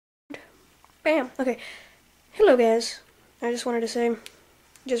Bam! Okay. Hello guys. I just wanted to say,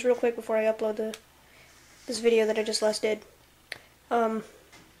 just real quick before I upload this video that I just last did. Hey,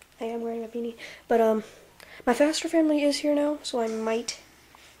 I'm wearing a beanie. But, my foster family is here now, so I might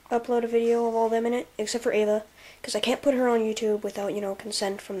upload a video of all them in it, except for Ava, because I can't put her on YouTube without,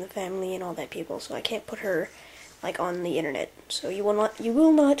 consent from the family and all that people, so I can't put her, like, on the internet. So you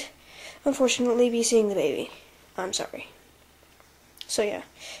will not, unfortunately, be seeing the baby. I'm sorry. So yeah.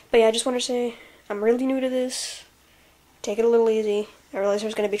 But yeah, I just want to say, I'm really new to this. Take it a little easy. I realize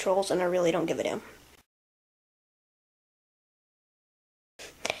there's going to be trolls, and I really don't give a damn.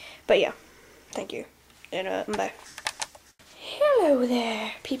 But yeah, thank you. And, bye. Hello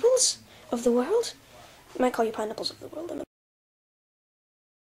there, peoples of the world. I might call you pineapples of the world. I'm not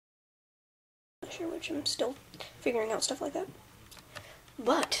sure which. I'm still figuring out stuff like that.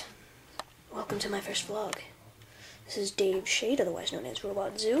 But, welcome to my first vlog. This is Dave Shade, otherwise known as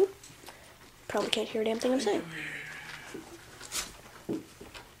Robot Zoo. Probably can't hear a damn thing I'm saying.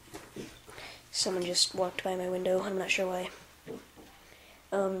 Someone just walked by my window. I'm not sure why.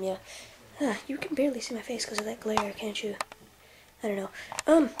 Yeah. You can barely see my face because of that glare, can't you? I don't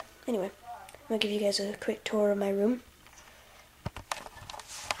know. Anyway. I'm gonna give you guys a quick tour of my room.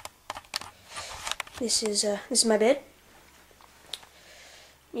 This is my bed.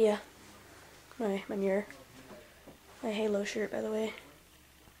 Yeah. My mirror. My Halo shirt, by the way.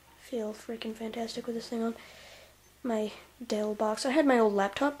 Feel freaking fantastic with this thing on. My Dell box. I had my old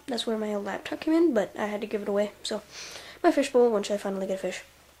laptop. That's where my old laptop came in, but I had to give it away. So, my fishbowl once I finally get a fish.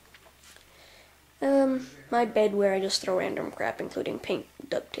 My bed where I just throw random crap, including paint,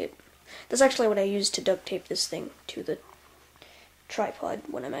 duct tape. That's actually what I use to duct tape this thing to the tripod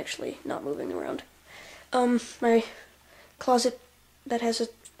when I'm actually not moving around. My closet that has a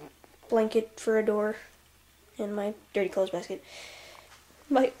blanket for a door, and my dirty clothes basket.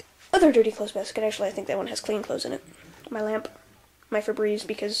 My other dirty clothes basket, actually, I think that one has clean clothes in it. My lamp. My Febreze,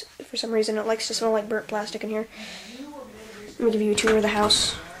 because for some reason it likes to smell like burnt plastic in here. Let me give you a tour of the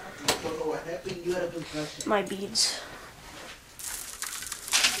house. My beads.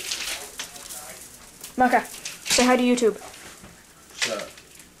 Maka, say hi to YouTube. What's up?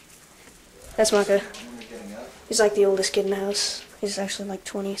 That's Maka. He's like the oldest kid in the house. He's actually like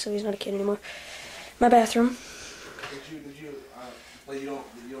 20, so he's not a kid anymore. My bathroom.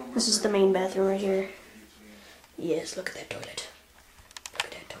 This is the main bathroom right here. Yes, look at that toilet. Look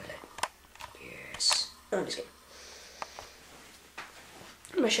at that toilet. Yes. No, I'm just kidding.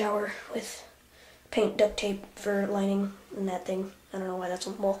 My shower with paint duct tape for lining and that thing. I don't know why that's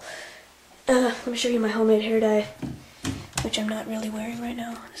on the wall. Let me show you my homemade hair dye, which I'm not really wearing right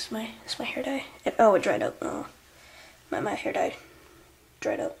now. This is my hair dye. It dried up. Oh, my hair dye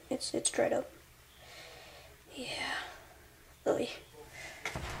dried up. It's dried up. Yeah. Lily.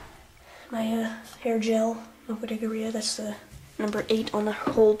 My hair gel, Nopodegaria. That's the number 8 on the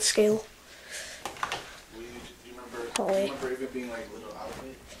hold scale. Do you remember even being like a little out of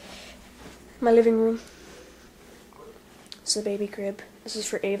it? My living room. This is the baby crib. This is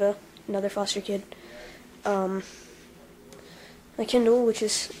for Ava, another foster kid. My Kindle, which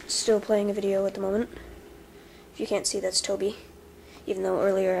is still playing a video at the moment. If you can't see, that's Toby. Even though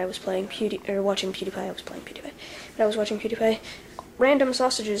earlier I was playing watching PewDiePie, I was playing PewDiePie. But I was watching PewDiePie. Random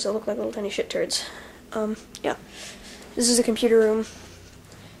sausages that look like little tiny shit turds. Yeah. This is a computer room.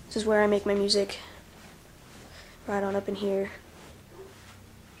 This is where I make my music. Right on up in here.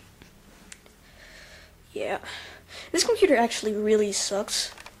 Yeah. This computer actually really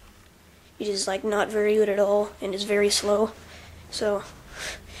sucks. It is like not very good at all and is very slow. So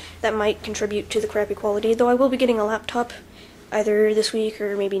that might contribute to the crappy quality, though I will be getting a laptop either this week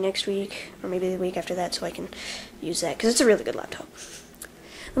or maybe next week or maybe the week after that so I can use that because it's a really good laptop.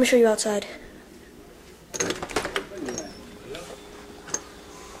 Let me show you outside. This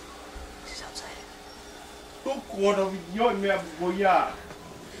is outside.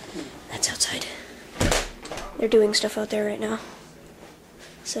 That's outside. They're doing stuff out there right now.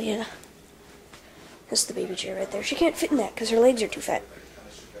 So yeah. That's the baby chair right there. She can't fit in that because her legs are too fat.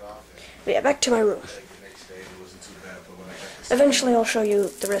 But yeah, back to my room. Eventually I'll show you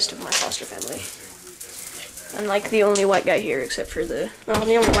the rest of my foster family. I'm like the only white guy here except for the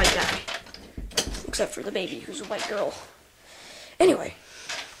only white guy. Except for the baby who's a white girl. Anyway.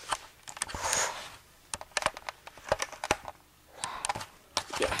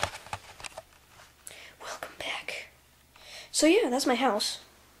 Yeah. Welcome back. So yeah, that's my house.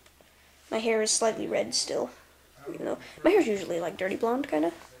 My hair is slightly red still. Even though my hair's usually like dirty blonde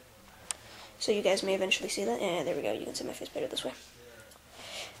kinda. So you guys may eventually see that. Yeah, there we go. You can see my face better this way.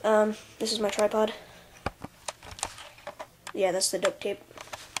 This is my tripod. Yeah, that's the duct tape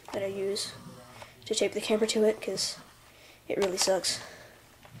that I use. to tape the camera to it because it really sucks.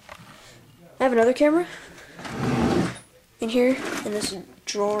 I have another camera in here in this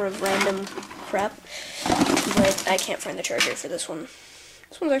drawer of random crap, but I can't find the charger for this one.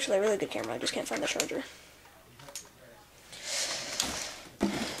 This one's actually a really good camera, I just can't find the charger.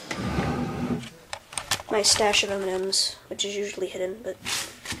 My stash of M&Ms, which is usually hidden, but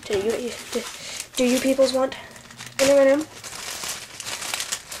do you peoples want an M&M?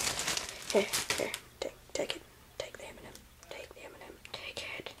 Here, take it. Take the M&M. Take the M&M. Take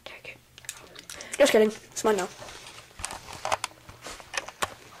it. Just kidding. It's mine now.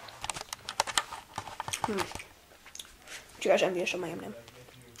 You guys envious of my M&M?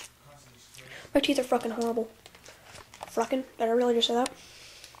 My teeth are fucking horrible. Fucking? Did I really just say that?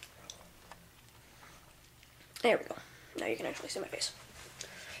 There we go. Now you can actually see my face.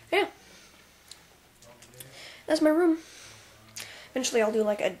 Yeah. That's my room. Eventually I'll do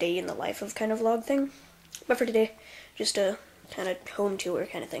like a day in the life of kind of vlog thing. But for today, just a kind of home tour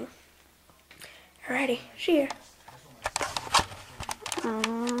kind of thing. Alrighty, see ya.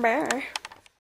 Bye.